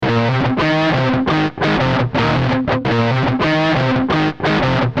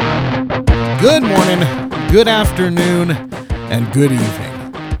morning, good afternoon, and good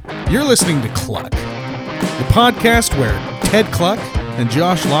evening. You're listening to Cluck, the podcast where Ted Cluck and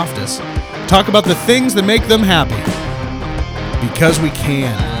Josh Loftus talk about the things that make them happy. Because we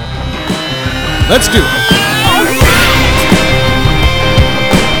can. Let's do it.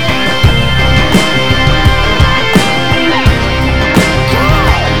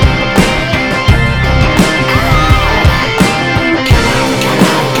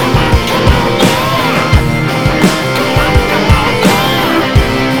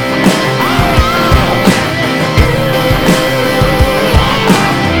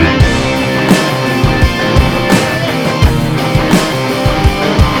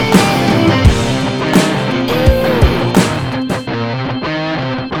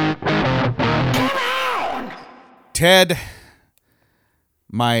 Ted,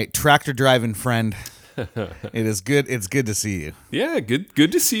 my tractor driving friend, it is good. It's good to see you. Yeah,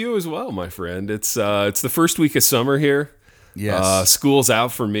 good to see you as well, my friend. It's the first week of summer here. Yes. School's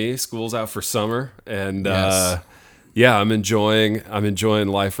out for me. School's out for summer, and Yes. yeah, I'm enjoying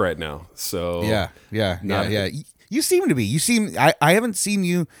life right now. So Yeah. You seem to be. You seem. I haven't seen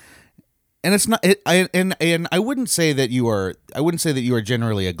you, and it's not. And I wouldn't say that you are. I wouldn't say that you are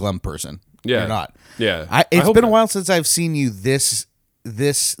generally a glum person. Yeah. You're not. Yeah, It's been a while since I've seen you this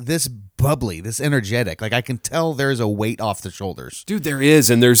bubbly, this energetic. Like I can tell there's a weight off the shoulders. dude. There is,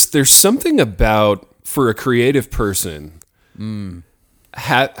 and there's something about, for a creative person,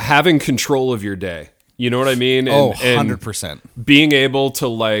 having control of your day. You know what I mean? And, 100%. being able to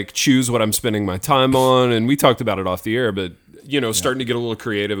like choose what I'm spending my time on. And we talked about it off the air, but starting to get a little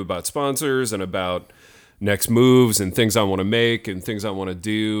creative about sponsors and about next moves and things I want to make and things I want to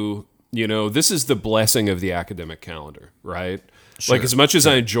do. This is the blessing of the academic calendar, right? Sure. Like as much as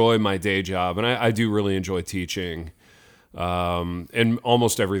I enjoy my day job, and I do really enjoy teaching, and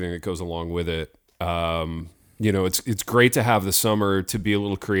almost everything that goes along with it. It's great to have the summer to be a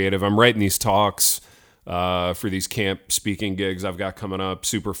little creative. I'm writing these talks for these camp speaking gigs I've got coming up.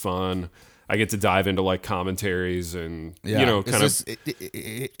 Super fun. I get to dive into like commentaries and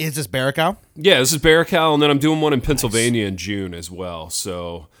Is this Barracow? Yeah, this is Barracow, and then I'm doing one in Pennsylvania in June as well.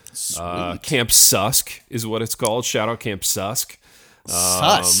 So Camp Susk is what it's called. Shout out Camp Susk.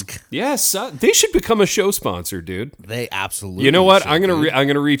 Susk. Yes, they should become a show sponsor, dude. They absolutely. You know what? should, I'm dude.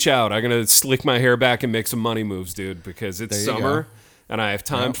 gonna reach out. I'm gonna slick my hair back and make some money moves, dude, because it's There you summer go. and I have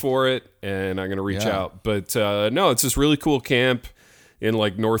time for it, and I'm gonna reach Yeah. out. But no, it's this really cool camp in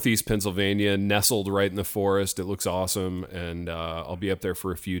like northeast Pennsylvania, nestled right in the forest. It looks awesome, and I'll be up there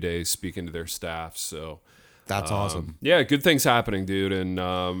for a few days speaking to their staff. So That's awesome. yeah, good things happening, dude, and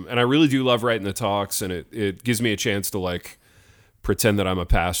I really do love writing the talks, and it gives me a chance to like pretend that I'm a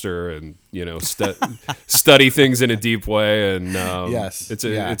pastor and study things in a deep way, and Yes. it's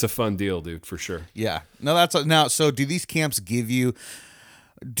a fun deal, dude, for sure. Yeah. No, that's now. So, do these camps give you?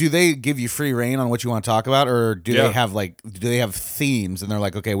 Do they give you free reign on what you want to talk about, or do Yeah. they have themes and they're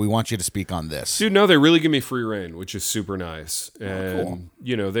like, okay, we want you to speak on this? Dude, no, they really give me free reign, which is super nice. And,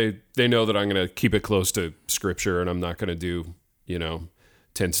 they know that I'm going to keep it close to scripture and I'm not going to do,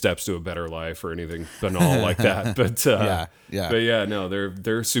 10 steps to a better life or anything banal like that. But, Yeah. But yeah, no,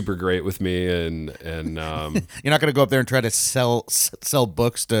 they're super great with me. And You're not going to go up there and try to sell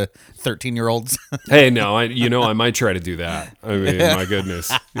books to 13-year-olds. hey, no, I might try to do that. I mean, my goodness,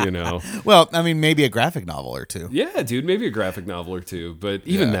 Well, I mean, maybe a graphic novel or two. Yeah, dude, maybe a graphic novel or two. But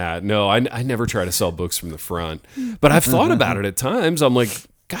even that, no, I never try to sell books from the front. But I've thought about it at times. I'm like,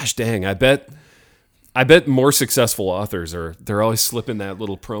 gosh dang, I bet more successful authors they're always slipping that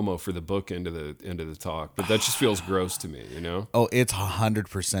little promo for the book into the talk. But that just feels gross to me, Oh, it's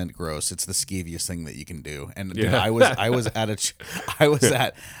 100% gross. It's the skeeviest thing that you can do. And dude, Yeah. I was at a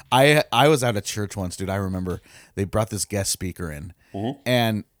church once, dude. I remember they brought this guest speaker in,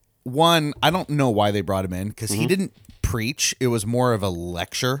 and I don't know why they brought him in because he didn't preach. It was more of a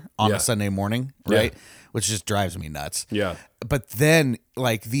lecture on Yeah. a Sunday morning, right? Yeah. Which just drives me nuts. Yeah. But then,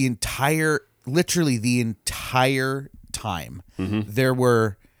 like literally the entire time, there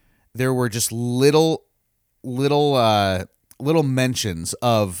were just little mentions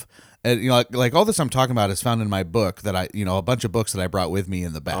of, like all this I'm talking about is found in my book that a bunch of books that I brought with me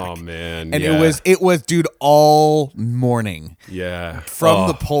in the back. Oh man, And yeah. it was dude all morning yeah from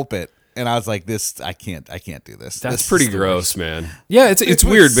the pulpit. And I was like, I can't do this. That's This pretty is the gross, man. Yeah, it's worst.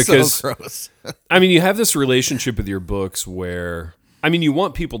 weird It was because so gross. I mean, you have this relationship with your books where, I mean, you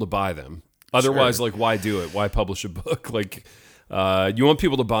want people to buy them. Otherwise, like, why do it? Why publish a book? Like, you want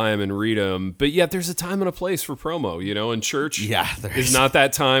people to buy them and read them, but yet there's a time and a place for promo, and church is not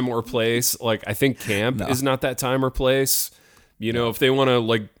that time or place. Like, I think camp is not that time or place. If they want to,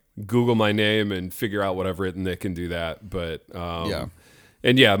 like, Google my name and figure out what I've written that can do that. But Yeah.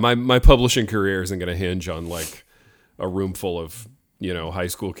 and yeah, my publishing career isn't going to hinge on like a room full of high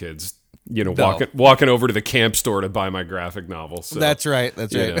school kids walking over to the camp store to buy my graphic novel. So That's right.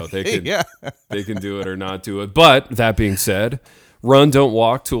 That's right. they can Yeah. they can do it or not do it. But that being said, run, don't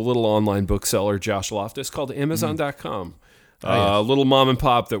walk to a little online bookseller, Josh Loftus, called Amazon.com. A little mom and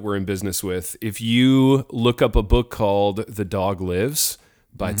pop that we're in business with. If you look up a book called The Dog Lives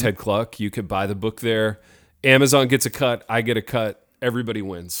by Ted Kluck, you could buy the book there. Amazon gets a cut. I get a cut. Everybody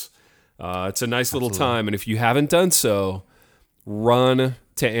wins. It's a nice little time. And if you haven't done so, run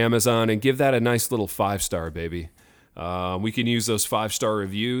to Amazon and give that a nice little 5-star, baby. We can use those 5-star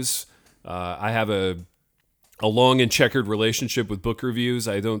reviews. I have a long and checkered relationship with book reviews.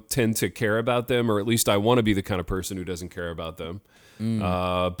 I don't tend to care about them, or at least I want to be the kind of person who doesn't care about them.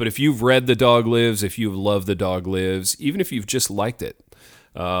 But if you've read The Dog Lives, if you've loved The Dog Lives, even if you've just liked it,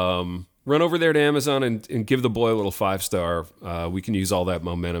 run over there to Amazon and give the boy a little 5-star. We can use all that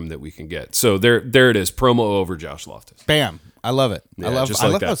momentum that we can get. So there it is. Promo over, Josh Loftus. Bam. I love it. Yeah, I love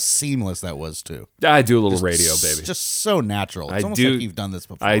that. how seamless that was too. I do a little radio, baby. Just so natural. It's almost like you've done this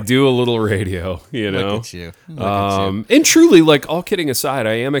before. I do a little radio, Look at you. Look at you. And truly, like, all kidding aside,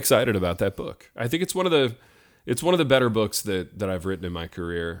 I am excited about that book. I think it's one of the better books that I've written in my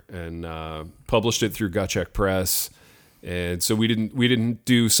career, and published it through Gutcheck Press. And so we didn't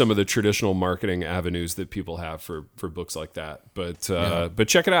do some of the traditional marketing avenues that people have for books like that. But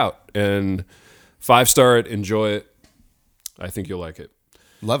check it out and 5-star it, enjoy it. I think you'll like it.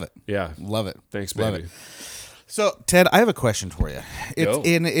 Love it. Yeah. Love it. Thanks, Love baby. it. So, Ted, I have a question for you. Go.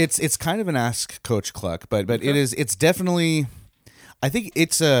 It's kind of an Ask Coach Kluck, but it's definitely, I think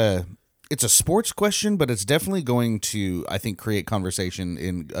it's a sports question, but it's definitely going to, I think, create conversation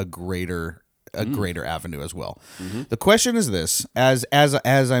in a greater avenue as well. Mm-hmm. The question is this: as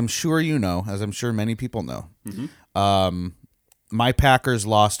I'm sure you know, as I'm sure many people know, my Packers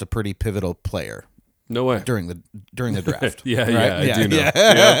lost a pretty pivotal player. No way. During the draft. Yeah, right? yeah, I do know.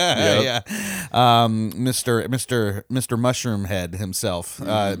 Yeah. Mr. Mushroom Head himself,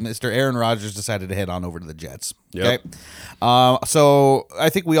 Mr. Aaron Rodgers decided to head on over to the Jets. Yep. Okay. So I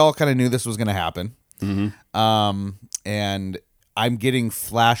think we all kind of knew this was going to happen. And I'm getting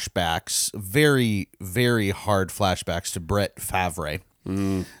flashbacks, very, very hard flashbacks to Brett Favre.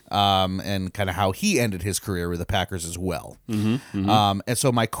 And kind of how he ended his career with the Packers as well. And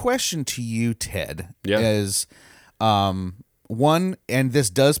so my question to you, Ted, is one, and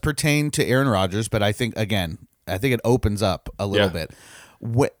this does pertain to Aaron Rodgers, but I think it opens up a little bit.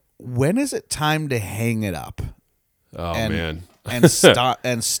 When is it time to hang it up? Oh, man. and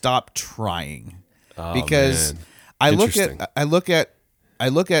stop trying? Oh, because man. I look at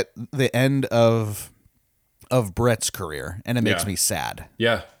the end of Brett's career, and it makes me sad.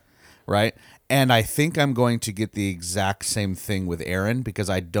 Yeah. Right? And I think I'm going to get the exact same thing with Aaron, because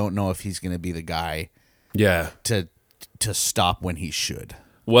I don't know if he's going to be the guy to stop when he should.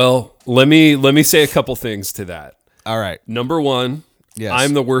 Well, let me say a couple things to that. All right. Number one, yes.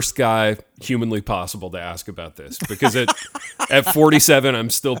 I'm the worst guy humanly possible to ask about this, because at 47, I'm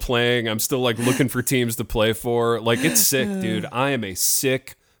still playing. I'm still like looking for teams to play for. Like, it's sick, dude. I am a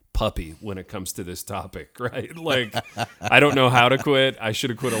sick puppy when it comes to this topic, right? Like, I don't know how to quit. I should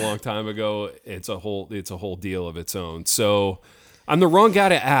have quit a long time ago. It's a whole deal of its own. So I'm the wrong guy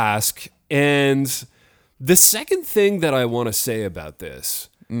to ask. And the second thing that I want to say about this,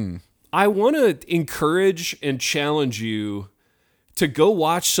 I want to encourage and challenge you to go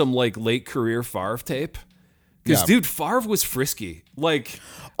watch some like late career Favre tape. Because dude, Favre was frisky. Like,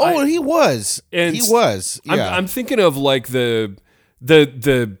 he was. And he was. Yeah. I'm thinking of like the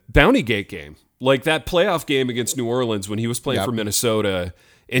Bounty Gate game, like that playoff game against New Orleans when he was playing for Minnesota,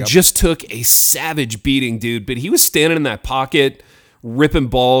 and just took a savage beating, dude. But he was standing in that pocket, ripping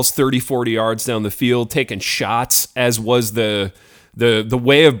balls 30, 40 yards down the field, taking shots, as was the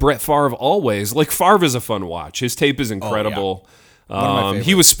way of Brett Favre always. Like, Favre is a fun watch. His tape is incredible.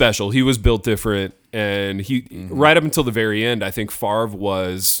 He was special. He was built different. And he right up until the very end, I think Favre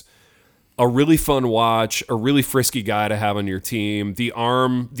was a really fun watch, a really frisky guy to have on your team. The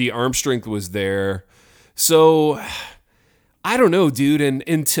arm strength was there. So I don't know, dude.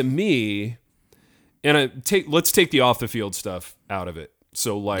 And to me, let's take the off the field stuff out of it.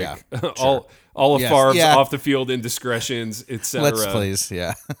 So like all of Favre's off the field indiscretions, etc. Let's please,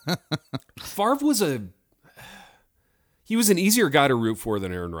 Favre was he was an easier guy to root for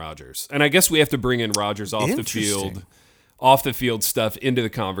than Aaron Rodgers. And I guess we have to bring in Rodgers off the field stuff into the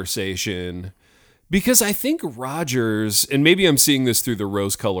conversation, because I think Rodgers, and maybe I'm seeing this through the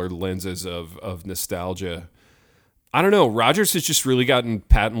rose-colored lenses of nostalgia, I don't know. Rodgers has just really gotten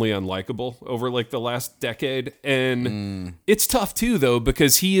patently unlikable over like the last decade. And it's tough too, though,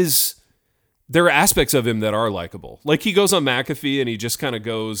 because there are aspects of him that are likable. Like he goes on McAfee and he just kind of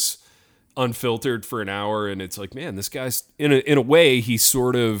goes unfiltered for an hour. And it's like, man, this guy's in a way, he's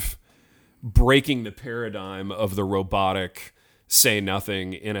sort of breaking the paradigm of the robotic, say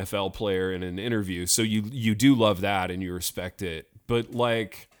nothing NFL player in an interview. So you do love that and you respect it. But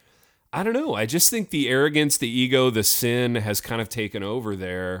like, I don't know. I just think the arrogance, the ego, the sin has kind of taken over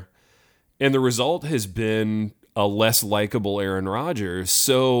there. And the result has been a less likable Aaron Rodgers.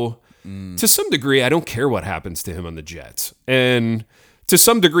 So to some degree, I don't care what happens to him on the Jets. And to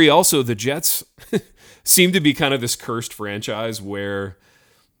some degree also, the Jets seem to be kind of this cursed franchise where,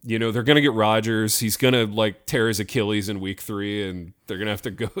 you know, they're going to get Rodgers. He's going to like tear his Achilles in week 3 and they're going to have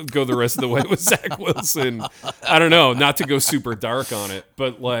to go the rest of the way with Zach Wilson. I don't know, not to go super dark on it,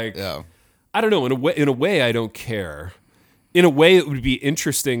 but like, I don't know, in a way, I don't care. In a way, it would be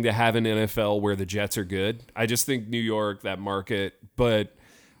interesting to have an NFL where the Jets are good. I just think New York, that market, but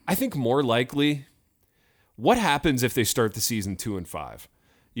I think more likely, what happens if they start the season 2-5,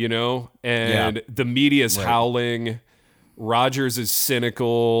 you know, and the media's howling. Rodgers is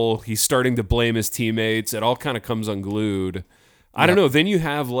cynical. He's starting to blame his teammates. It all kind of comes unglued. I don't know. Then you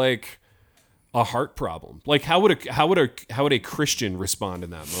have like a heart problem. Like how would a Christian respond in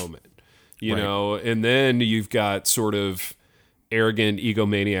that moment? You know, and then you've got sort of arrogant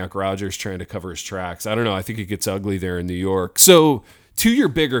egomaniac Rodgers trying to cover his tracks. I don't know. I think it gets ugly there in New York. So to your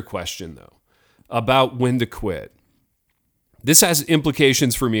bigger question though, about when to quit. This has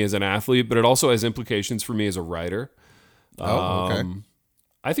implications for me as an athlete, but it also has implications for me as a writer. Okay.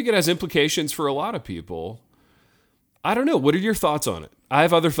 I think it has implications for a lot of people. I don't know. What are your thoughts on it? I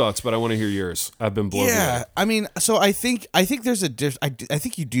have other thoughts, but I want to hear yours. I've been blown away. Yeah, I mean, so I think there's I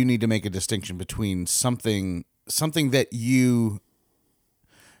think you do need to make a distinction between something that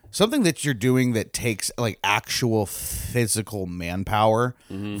you're doing that takes like actual physical manpower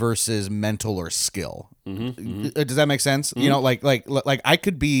versus mental or skill. Does that make sense? You know, like I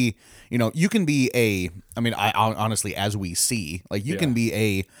could be, you know, you can be I honestly, as we see, like you can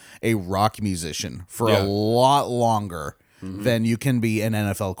be a rock musician for a lot longer than you can be an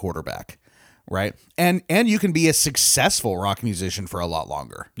NFL quarterback. Right. And you can be a successful rock musician for a lot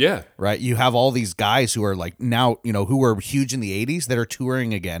longer. Yeah. Right. You have all these guys who are like now, you know, who were huge in the 80s that are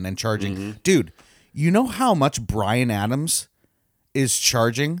touring again and charging. Dude, you know how much Bryan Adams is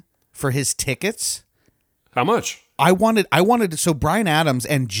charging for his tickets? How much? I wanted so Bryan Adams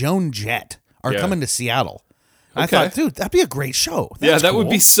and Joan Jett are coming to Seattle. I thought, dude, that'd be a great show. That's that would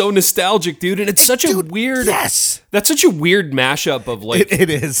be so nostalgic, dude. And it's such a weird, that's such a weird mashup of like, it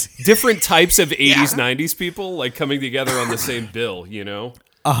is different types of 80s, 90s people like coming together on the same bill, you know?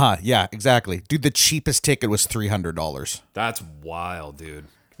 Yeah, exactly. Dude, the cheapest ticket was $300. That's wild, dude.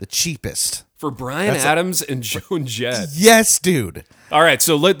 The cheapest. For Bryan Adams and Joan Jett. Yes, dude. All right,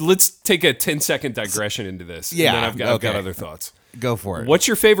 so let's take a 10-second digression into this. Yeah. And then I've got other thoughts. Go for it. What's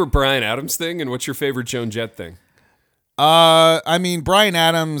your favorite Bryan Adams thing and what's your favorite Joan Jett thing? I mean, Bryan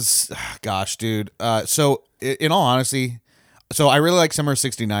Adams, gosh, dude. So in all honesty, so I really like Summer of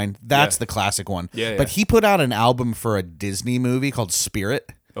 '69. That's the classic one. Yeah. But he put out an album for a Disney movie called Spirit.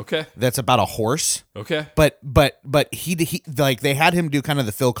 Okay. That's about a horse. Okay. But he like they had him do kind of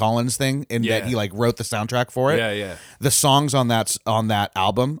the Phil Collins thing in that he like wrote the soundtrack for it. Yeah. The songs on that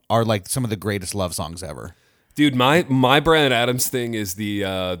album are like some of the greatest love songs ever. Dude, my Bryan Adams thing is the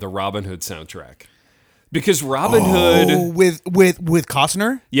Robin Hood soundtrack. Because Robin Hood with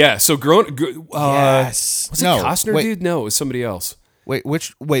Costner? Yeah, so yes. Was it Costner, dude? No, it was somebody else.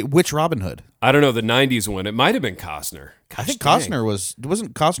 Which Robin Hood? I don't know, the 90s one. It might have been Costner. I think Costner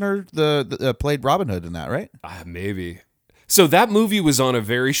wasn't Costner the played Robin Hood in that, right? Maybe. So that movie was on a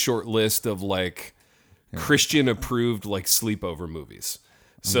very short list of like Christian approved like sleepover movies.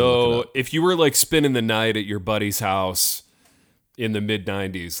 So if you were like spending the night at your buddy's house in the mid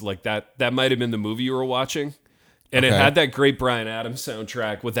 90s, like that might have been the movie you were watching. And it had that great Bryan Adams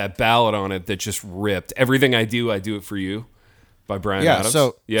soundtrack with that ballad on it that just ripped. Everything I Do It For You by Bryan Adams.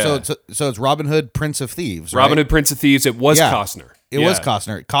 So it's Robin Hood, Prince of Thieves, right? Robin Hood, Prince of Thieves. It was Costner. It was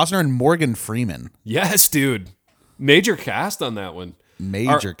Costner. Costner and Morgan Freeman. Yes, dude. Major cast on that one.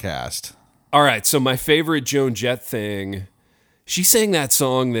 Major cast. All right, so my favorite Joan Jett thing, she sang that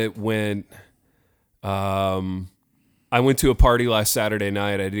song that went, I went to a party last Saturday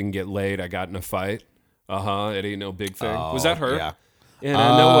night. I didn't get laid. I got in a fight. It ain't no big thing. Was that her? Yeah. And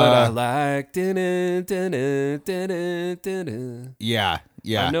I know what I like. Yeah.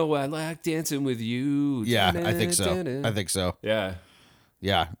 I know I like dancing with you. Yeah, I think so. Yeah.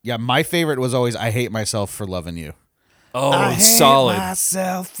 Yeah. My favorite was always I Hate Myself for Loving You. Oh, I it's hate solid.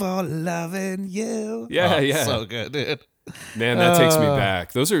 myself for loving you. Yeah, Oh, yeah. so good, dude. Man, that takes me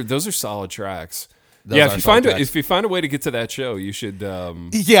back. Those are solid tracks. Those Yeah, are solid tracks. if you find a way to get to that show, you should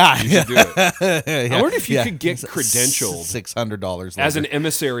Yeah, you should do it. I wonder if you could get credentialed $600 as an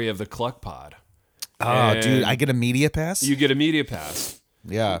emissary of the Cluck Pod. Oh, dude, And I get a media pass. you get a media pass.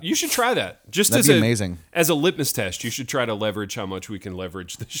 Yeah, You should try that. Just that'd as be a amazing. as a litmus test, you should try to leverage how much we can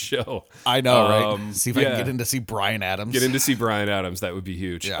leverage the show. I know, right? See if I yeah. can get in to see Bryan Adams. Get in to see Bryan Adams. That would be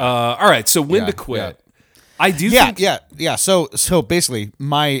huge. Yeah. All right. So when Yeah, to quit? yeah. I do Yeah, think. yeah. So basically,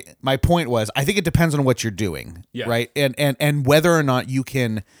 my point was, I think it depends on what you're doing, Yeah. right? And whether or not you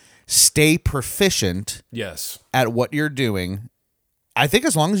can stay proficient Yes. at what you're doing. I think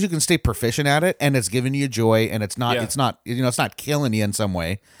as long as you can stay proficient at it and it's giving you joy and it's not Yeah. it's not killing you in some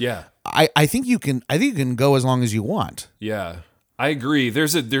way. Yeah. I think you can go as long as you want. Yeah. I agree.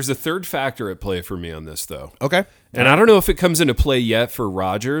 There's a third factor at play for me on this though. Okay. And I don't know if it comes into play yet for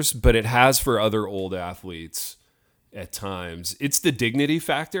Rogers, but it has for other old athletes at times. It's the dignity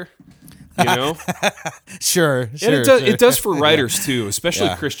factor, you know? Sure. And it does for writers too, especially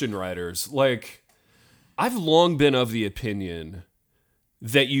Yeah. Christian writers. Like, I've long been of the opinion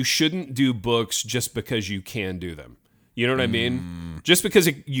that you shouldn't do books just because you can do them. You know what I mean? Just because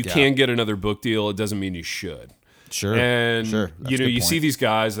you can get another book deal, it doesn't mean you should. Sure. And sure. That's you know, a good you point. see these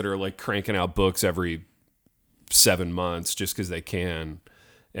guys that are like cranking out books every 7 months just because they can.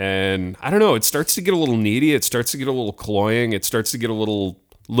 And I don't know, it starts to get a little needy. It starts to get a little cloying. It starts to get a little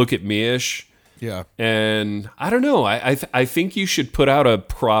look at me-ish. Yeah. And I don't know. I think you should put out a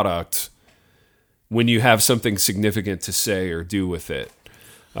product when you have something significant to say or do with it.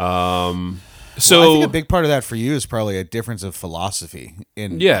 So I think a big part of that for you is probably a difference of philosophy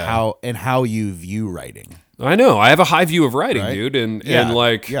in how you view writing. I know I have a high view of writing, Right? dude, and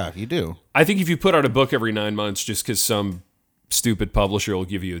Yeah, you do. I think if you put out a book every 9 months just because some stupid publisher will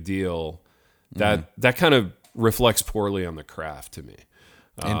give you a deal, that kind of reflects poorly on the craft to me.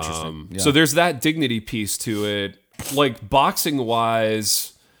 Interesting. Yeah. So there's that dignity piece to it. Like boxing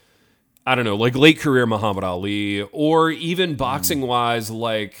wise, I don't know, like late career Muhammad Ali, or even boxing wise,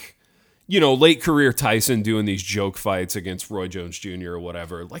 like, you know, late career Tyson doing these joke fights against Roy Jones Jr. or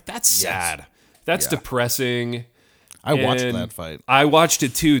whatever. Like, that's sad. That's depressing. I watched And that fight. I watched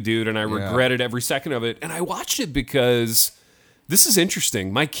it too, dude, and I regretted every second of it. And I watched it because this is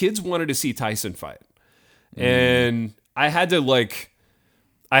interesting. My kids wanted to see Tyson fight. And I had to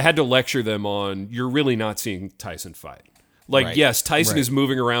lecture them on, you're really not seeing Tyson fight. Like, Right. yes, Tyson Right. is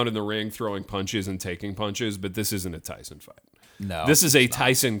moving around in the ring, throwing punches and taking punches, but this isn't a Tyson fight. No. This is a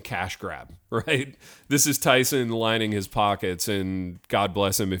Tyson cash grab, right? This is Tyson lining his pockets, and God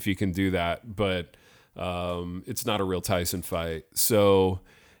bless him if he can do that. But it's not a real Tyson fight. So,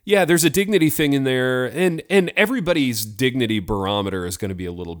 yeah, there's a dignity thing in there, and everybody's dignity barometer is going to be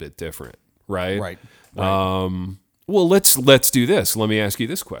a little bit different, right? Right. Well, let's do this. Let me ask you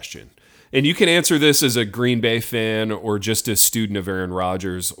this question. And you can answer this as a Green Bay fan or just a student of Aaron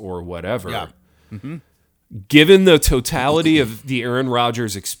Rodgers or whatever. Yeah. Given the totality of the Aaron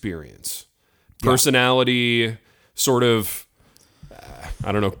Rodgers experience, personality, sort of,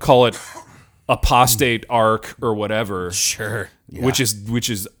 I don't know, call it apostate arc or whatever, Sure. Yeah. which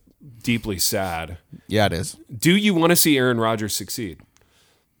is deeply sad. Yeah, it is. Do you want to see Aaron Rodgers succeed?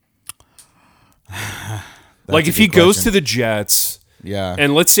 Like if he goes to the Jets, Yeah.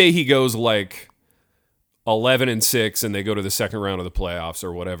 and let's say he goes like 11-6 and they go to the second round of the playoffs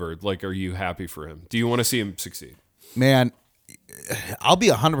or whatever, like, are you happy for him? Do you want to see him succeed? Man, I'll be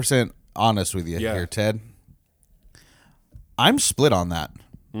 100% honest with you Yeah. here, Ted. I'm split on that.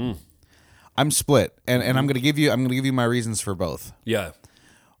 I'm split, and I'm gonna give you my reasons for both. Yeah.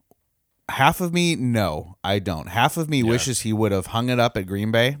 Half of me, no, I don't. Half of me wishes he would have hung it up at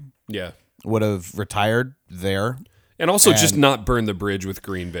Green Bay, Yeah. would have retired there, And also just not burn the bridge with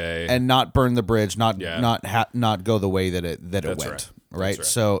Green Bay. and not burn the bridge, not Yeah. not go the way that it went. right. Right.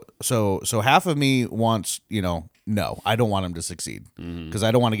 That's right. So half of me wants, no, I don't want him to succeed because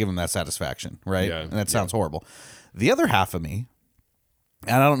I don't want to give him that satisfaction. Right. Yeah. And that sounds horrible. The other half of me,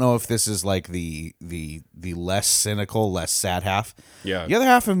 and I don't know if this is like the less cynical, less sad half. Yeah. The other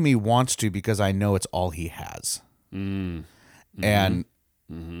half of me wants to because I know it's all he has. And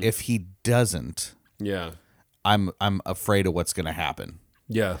if he doesn't, Yeah. I'm afraid of what's going to happen.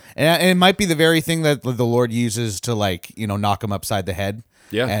 Yeah. And it might be the very thing that the Lord uses to knock him upside the head.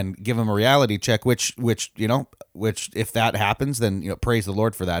 Yeah. and give him a reality check, which if that happens, then praise the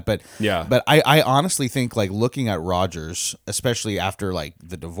Lord for that. But Yeah. but I honestly think, like, looking at Rodgers, especially after like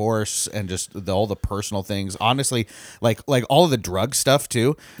the divorce and just all the personal things, honestly, like all of the drug stuff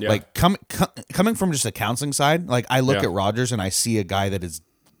too, Yeah. like coming from just the counseling side, like I look Yeah. at Rodgers and I see a guy that is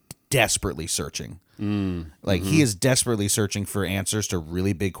desperately searching. Like he is desperately searching for answers to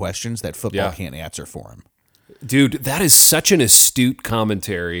really big questions that football Yeah. can't answer for him. Dude, that is such an astute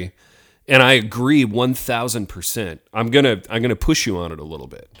commentary, and I agree 1,000%. I'm gonna push you on it a little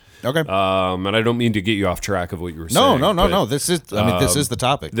bit. Okay. And I don't mean to get you off track of what you were No, saying. no. This is the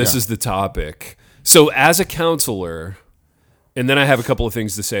topic. This is the topic. So, as a counselor, and then I have a couple of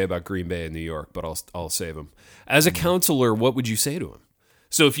things to say about Green Bay and New York, but I'll save them. As a counselor, what would you say to him?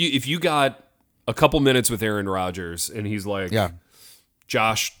 So, if you got a couple minutes with Aaron Rodgers, and he's like, Yeah.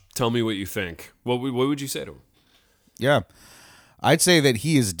 Josh, tell me what you think. What would you say to him? Yeah. I'd say that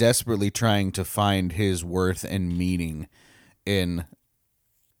he is desperately trying to find his worth and meaning in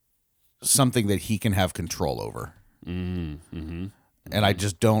something that he can have control over. And I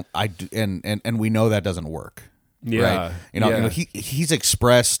just don't. And we know that doesn't work. Yeah, right? He's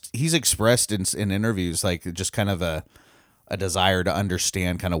expressed in interviews like just kind of a desire to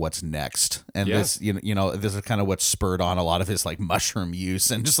understand kind of what's next, and this this is kind of what spurred on a lot of his like mushroom use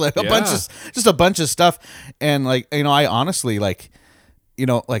and just like a bunch of stuff. And like I honestly like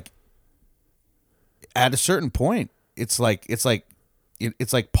at a certain point it's like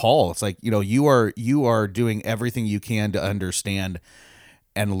Paul. It's like you are doing everything you can to understand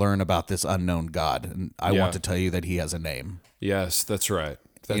and learn about this unknown God, and I want to tell you that he has a name. Yes, that's right.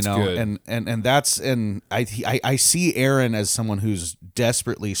 That's good. And I see Aaron as someone who's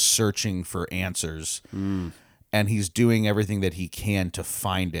desperately searching for answers, and he's doing everything that he can to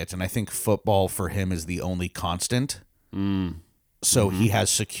find it. And I think football for him is the only constant. So he has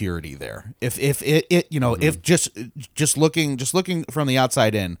security there. If just looking from the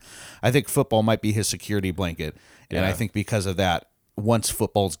outside in, I think football might be his security blanket. And I think because of that, once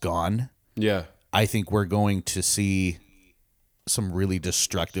football's gone, I think we're going to see some really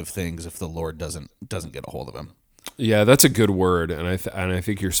destructive things if the Lord doesn't get a hold of him. Yeah, that's a good word, and I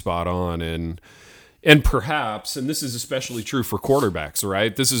think you're spot on, and perhaps, and this is especially true for quarterbacks,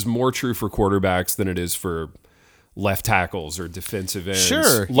 right? This is more true for quarterbacks than it is for left tackles or defensive ends.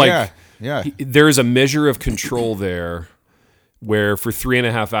 Sure, yeah. There is a measure of control there, where for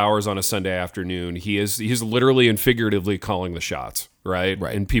 3.5 hours on a Sunday afternoon, he's literally and figuratively calling the shots, right?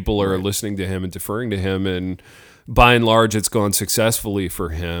 And people are listening to him and deferring to him, and by and large, it's gone successfully for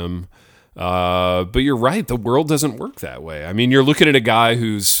him. But you're right. The world doesn't work that way. I mean, you're looking at a guy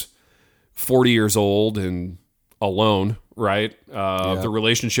who's 40 years old and alone, right? The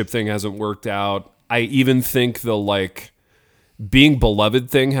relationship thing hasn't worked out. I even think the being beloved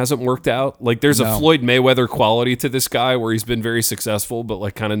thing hasn't worked out. Like there's a Floyd Mayweather quality to this guy where he's been very successful,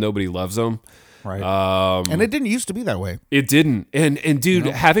 but kind of nobody loves him. Right. And it didn't used to be that way. It didn't. And dude,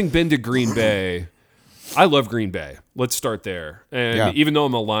 having been to Green Bay, I love Green Bay. Let's start there. And even though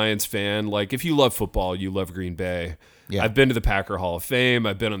I'm a Lions fan, if you love football, you love Green Bay. Yeah. I've been to the Packer Hall of Fame.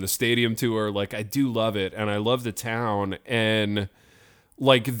 I've been on the stadium tour. I do love it, and I love the town. And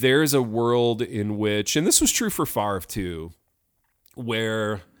there's a world in which, and this was true for Favre too,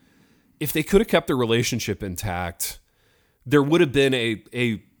 where if they could have kept the relationship intact, there would have been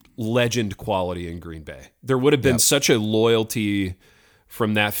a legend quality in Green Bay. There would have been such a loyalty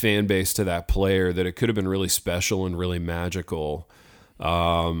from that fan base to that player that it could have been really special and really magical.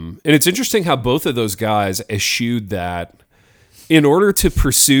 And it's interesting how both of those guys eschewed that in order to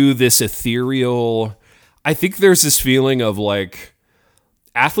pursue this ethereal. I think there's this feeling of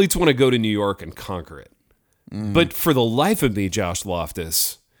athletes want to go to New York and conquer it. But for the life of me, Josh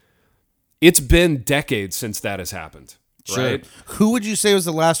Loftus, it's been decades since that has happened. Right? Who would you say was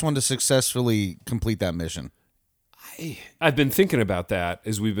the last one to successfully complete that mission? I've been thinking about that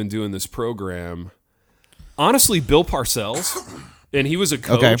as we've been doing this program. Honestly, Bill Parcells, and he was a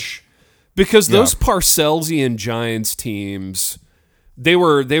coach, because those Parcellsian Giants teams, they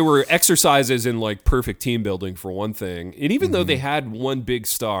were exercises in perfect team building for one thing. And even though they had one big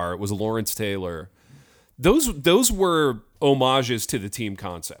star, it was Lawrence Taylor. Those were homages to the team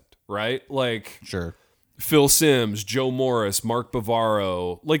concept, right? Sure. Phil Simms, Joe Morris, Mark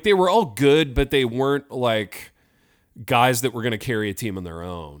Bavaro, they were all good, but they weren't guys that were going to carry a team on their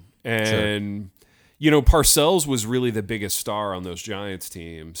own. And, Parcells was really the biggest star on those Giants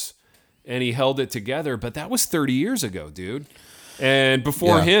teams, and he held it together, but that was 30 years ago, dude. And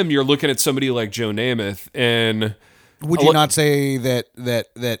before him, you're looking at somebody like Joe Namath. And would you not say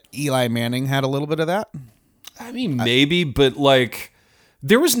that Eli Manning had a little bit of that? I mean, maybe, but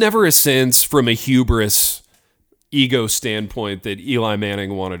there was never a sense from a hubris ego standpoint that Eli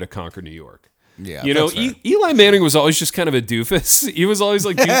Manning wanted to conquer New York. Yeah, you know, Eli Manning was always just kind of a doofus. He was always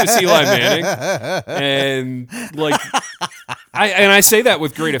like doofus Eli Manning, and like, I say that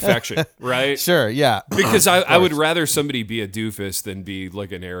with great affection, right? Sure, yeah, because I would rather somebody be a doofus than be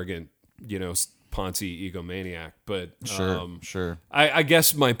like an arrogant, you know, Ponzi egomaniac. But sure. I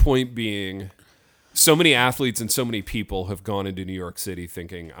guess my point being, so many athletes and so many people have gone into New York City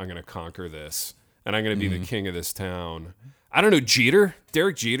thinking, I'm going to conquer this and I'm going to be the king of this town. I don't know,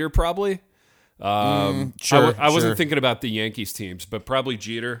 Derek Jeter, probably. Sure, I wasn't thinking about the Yankees teams, but probably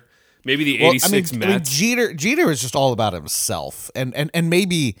Jeter. Maybe the '86 Mets. Jeter is just all about himself, and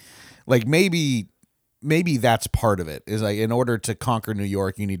maybe that's part of it. Is like, in order to conquer New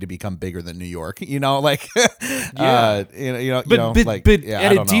York, you need to become bigger than New York. You know, like yeah, but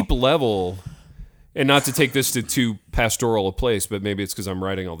at a deep know. level. And not to take this to too pastoral a place, but maybe it's because I'm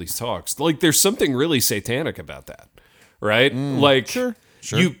writing all these talks. Like, there's something really satanic about that, right? Like, sure.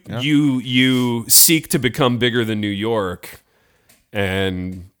 You seek to become bigger than New York,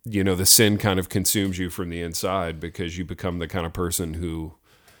 and you know the sin kind of consumes you from the inside because you become the kind of person who,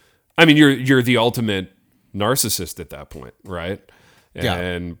 I mean, you're the ultimate narcissist at that point, right?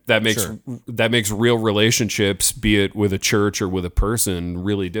 And that makes real relationships, be it with a church or with a person,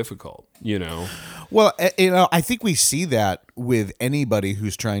 really difficult, you know? Well, you know, I think we see that with anybody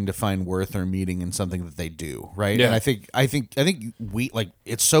who's trying to find worth or meaning in something that they do, right? Yeah. And I think we, like,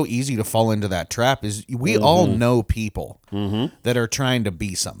 it's so easy to fall into that trap. Is we all know people that are trying to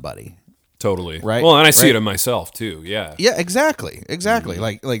be somebody. Totally. Right. Well, and I see it in myself too. Yeah. Yeah, exactly.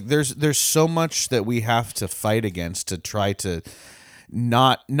 Like there's so much that we have to fight against to try to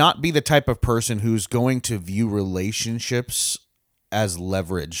not be the type of person who's going to view relationships as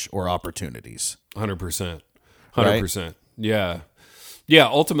leverage or opportunities. 100%. 100%. Yeah. Yeah.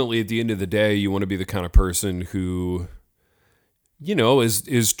 Ultimately, at the end of the day, you want to be the kind of person who, you know,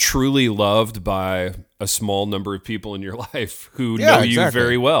 is truly loved by a small number of people in your life who know you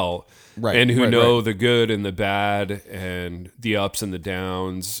very well. Right. And who know the good and the bad and the ups and the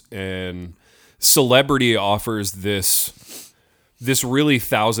downs. And celebrity offers this really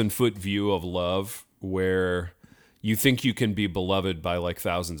 1,000-foot view of love where you think you can be beloved by like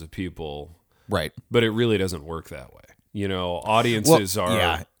thousands of people. Right. But it really doesn't work that way. You know, audiences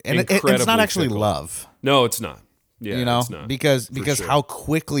are and incredibly it's not actually fickle. love. No, it's not. Yeah, you know, it's not, because sure. how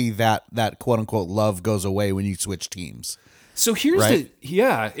quickly that quote unquote love goes away when you switch teams. So here's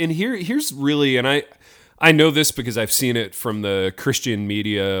here's really, and I know this because I've seen it from the Christian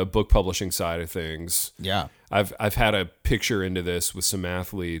media book publishing side of things. Yeah. I've had a picture into this with some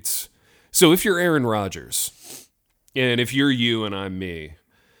athletes. So if you're Aaron Rodgers, and if you're you and I'm me,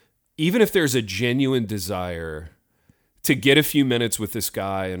 even if there's a genuine desire to get a few minutes with this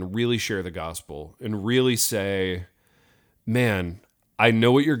guy and really share the gospel and really say, man, I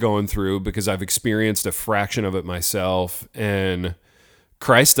know what you're going through because I've experienced a fraction of it myself, and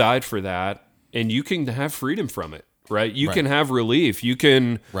Christ died for that, and you can have freedom from it, right? You can have relief. You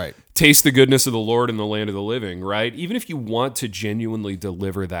can taste the goodness of the Lord in the land of the living, right? Even if you want to genuinely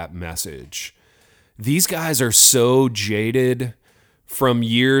deliver that message. These guys are so jaded from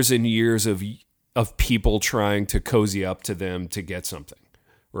years and years of people trying to cozy up to them to get something,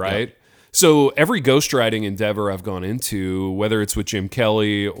 right? Yep. So every ghostwriting endeavor I've gone into, whether it's with Jim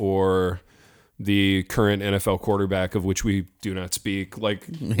Kelly or the current NFL quarterback of which we do not speak, like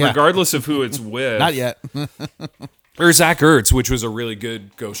regardless of who it's with. Not yet. Or Zach Ertz, which was a really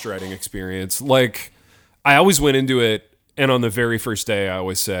good ghostwriting experience. Like, I always went into it, and on the very first day, I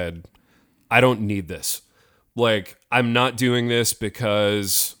always said, I don't need this. Like, I'm not doing this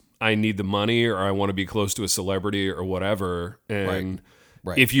because I need the money or I want to be close to a celebrity or whatever. And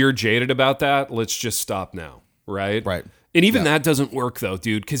if you're jaded about that, let's just stop now. Right. Right. And even that doesn't work though,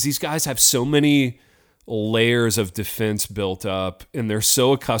 dude, because these guys have so many layers of defense built up and they're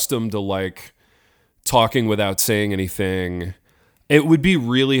so accustomed to like talking without saying anything. It would be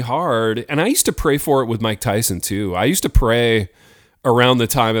really hard. And I used to pray for it with Mike Tyson too. I used to pray around the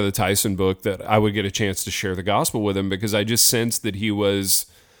time of the Tyson book that I would get a chance to share the gospel with him because I just sensed that he was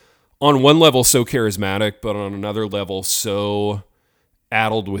on one level so charismatic, but on another level so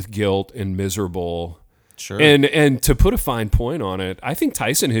addled with guilt and miserable. Sure. And to put a fine point on it, I think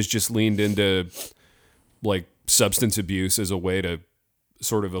Tyson has just leaned into like substance abuse as a way to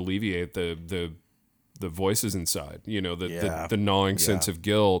sort of alleviate the voices inside, you know, the gnawing sense of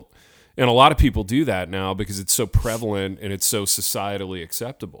guilt. And a lot of people do that now because it's so prevalent and it's so societally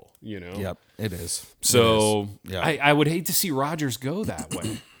acceptable, you know? Yep, it is. So It is. Yeah. I would hate to see Rodgers go that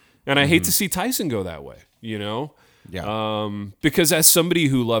way. And I hate to see Tyson go that way, you know? Yeah. Because as somebody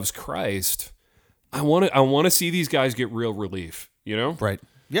who loves Christ, I want to see these guys get real relief, you know? Right.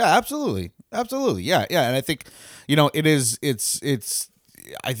 Yeah, absolutely. Absolutely. Yeah. Yeah. And I think,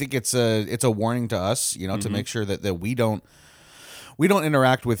 I think it's a warning to us, to make sure that we don't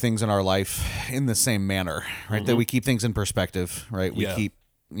interact with things in our life in the same manner, right? That we keep things in perspective, right? We keep,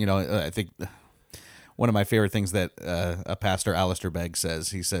 I think one of my favorite things that a pastor, Alistair Begg, says,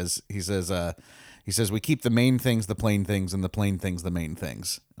 he says, we keep the main things the plain things, and the plain things the main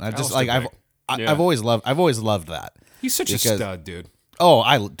things. And I just I've always loved that. He's such a stud, dude. Oh,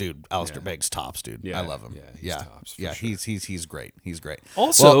 Alistair Begg's tops, dude. Yeah. I love him. He's tops, for sure. He's great. He's great.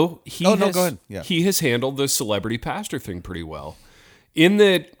 Also, go ahead. Yeah. He has handled the celebrity pastor thing pretty well. In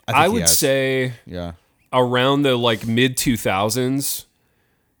that, I would say, around the mid 2000s,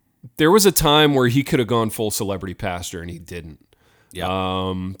 there was a time where he could have gone full celebrity pastor, and he didn't.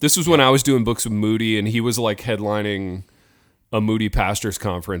 Yeah. This was when I was doing books with Moody, and he was headlining a Moody pastors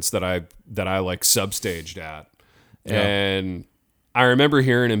conference that I substaged at, and I remember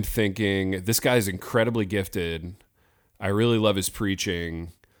hearing him thinking, this guy's incredibly gifted. I really love his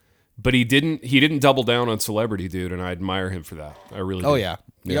preaching, but he didn't double down on celebrity, dude, and I admire him for that. I really do. Oh yeah.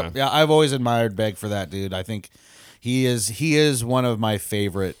 Yep. Yeah, I've always admired Begg for that, dude. I think he is one of my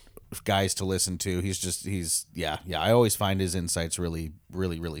favorite guys to listen to. I always find his insights really,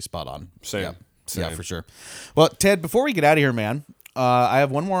 really, really spot on. Same. Yeah, for sure. Well, Ted, before we get out of here, man, I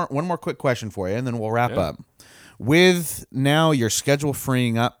have one more quick question for you, and then we'll wrap up. With now your schedule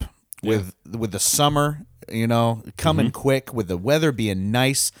freeing up, with the summer, coming quick, with the weather being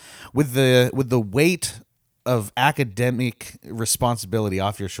nice, with the weight of academic responsibility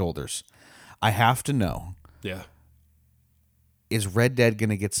off your shoulders, I have to know. Yeah. Is Red Dead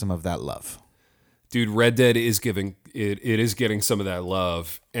going to get some of that love? Dude, Red Dead is giving it is getting some of that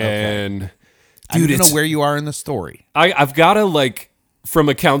love. And dude, I don't know where you are in the story. I've got to from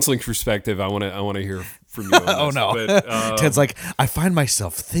a counseling perspective, I want to hear from you on this. Oh no. But, Ted's like, I find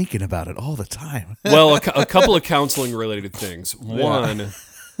myself thinking about it all the time. Well, a couple of counseling related things. One,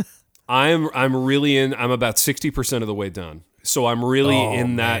 I'm about 60% of the way done. So I'm really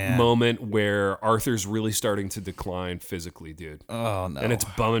in that moment where Arthur's really starting to decline physically, dude. Oh no. And it's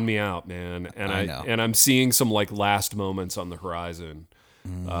bumming me out, man. And I know. And I'm seeing some last moments on the horizon.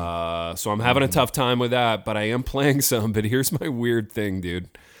 So I'm having a tough time with that, but I am playing some. But here's my weird thing, dude.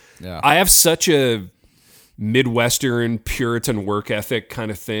 Yeah. I have such a Midwestern Puritan work ethic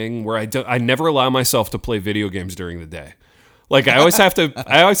kind of thing where I never allow myself to play video games during the day. I always have to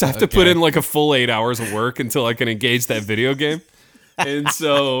put in a full 8 hours of work until I can engage that video game. And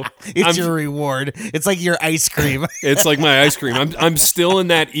so it's your reward. It's like your ice cream. It's like my ice cream. I'm still in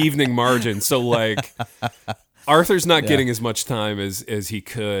that evening margin. So Arthur's not getting as much time as he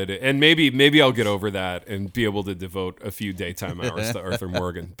could, and maybe I'll get over that and be able to devote a few daytime hours to Arthur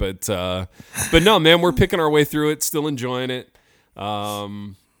Morgan. But no, man, we're picking our way through it, still enjoying it.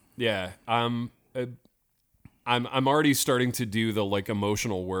 I'm already starting to do the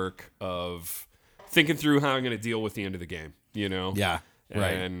emotional work of thinking through how I'm going to deal with the end of the game. Yeah.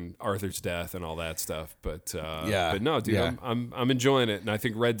 Right. And Arthur's death and all that stuff. But but no, dude, I'm enjoying it, and I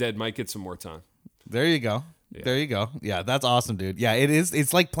think Red Dead might get some more time. There you go. Yeah. There you go. Yeah, that's awesome, dude. Yeah, it is.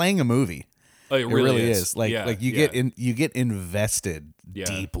 It's like playing a movie. Oh, it really is. You get invested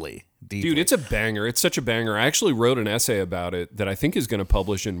deeply. Dude, it's a banger. It's such a banger. I actually wrote an essay about it that I think is going to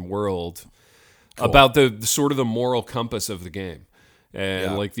publish in World about the sort of the moral compass of the game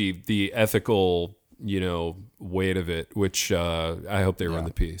and the ethical weight of it, which I hope they run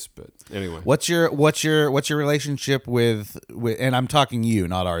the piece. But anyway, what's your relationship with and I'm talking you,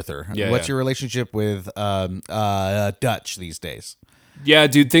 not Arthur. What's your relationship with Dutch these days? Yeah,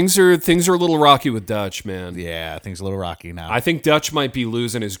 dude, things are a little rocky with Dutch, man. Yeah, things are a little rocky now. I think Dutch might be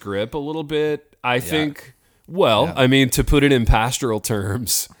losing his grip a little bit. I think. Well, I mean, to put it in pastoral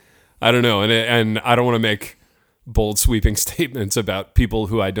terms, I don't know, and I don't want to make bold, sweeping statements about people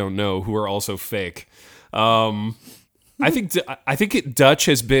who I don't know who are also fake. I think Dutch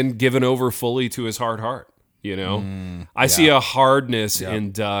has been given over fully to his hard heart. I see a hardness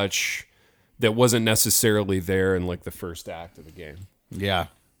in Dutch that wasn't necessarily there in the first act of the game. Yeah.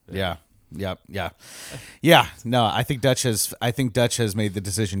 No, I think Dutch has made the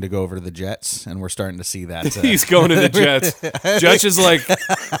decision to go over to the Jets, and we're starting to see that. He's going to the Jets. Dutch is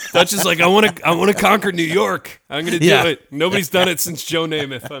like, I want to conquer New York. I'm going to do it. Nobody's done it since Joe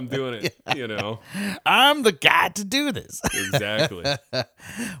Namath. I'm doing it. I'm the guy to do this. Exactly.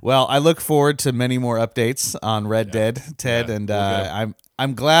 Well, I look forward to many more updates on Red Dead, Ted, and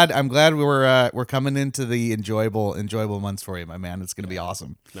I'm glad we're coming into the enjoyable months for you, my man. It's going to be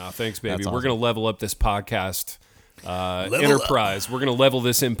awesome. No, thanks, baby. That's We're awesome. going to level up this podcast enterprise. We're going to level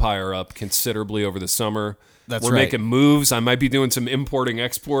this empire up considerably over the summer. That's we're right. making moves. I might be doing some importing,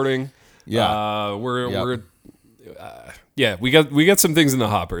 exporting. Yeah. We got some things in the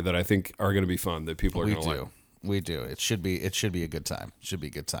hopper that I think are going to be fun that people are going to like. We do. It should be a good time.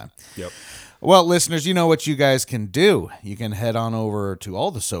 Yep. Well, listeners, you know what you guys can do. You can head on over to all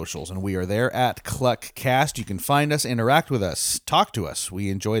the socials, and we are there at CluckCast. You can find us, interact with us, talk to us.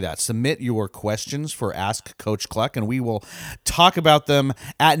 We enjoy that. Submit your questions for Ask Coach Cluck, and we will talk about them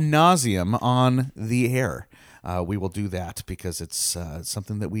ad nauseum on the air. We will do that because it's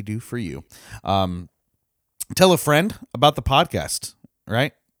something that we do for you. Tell a friend about the podcast,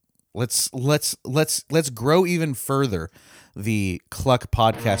 right? Let's grow even further the Cluck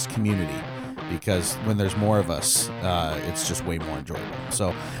podcast community, because when there's more of us, it's just way more enjoyable.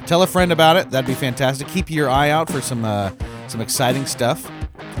 So tell a friend about it. That'd be fantastic. Keep your eye out for some exciting stuff.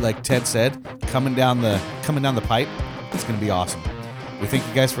 Like Ted said, coming down the pipe. It's going to be awesome. We thank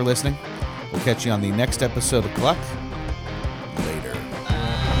you guys for listening. We'll catch you on the next episode of Cluck.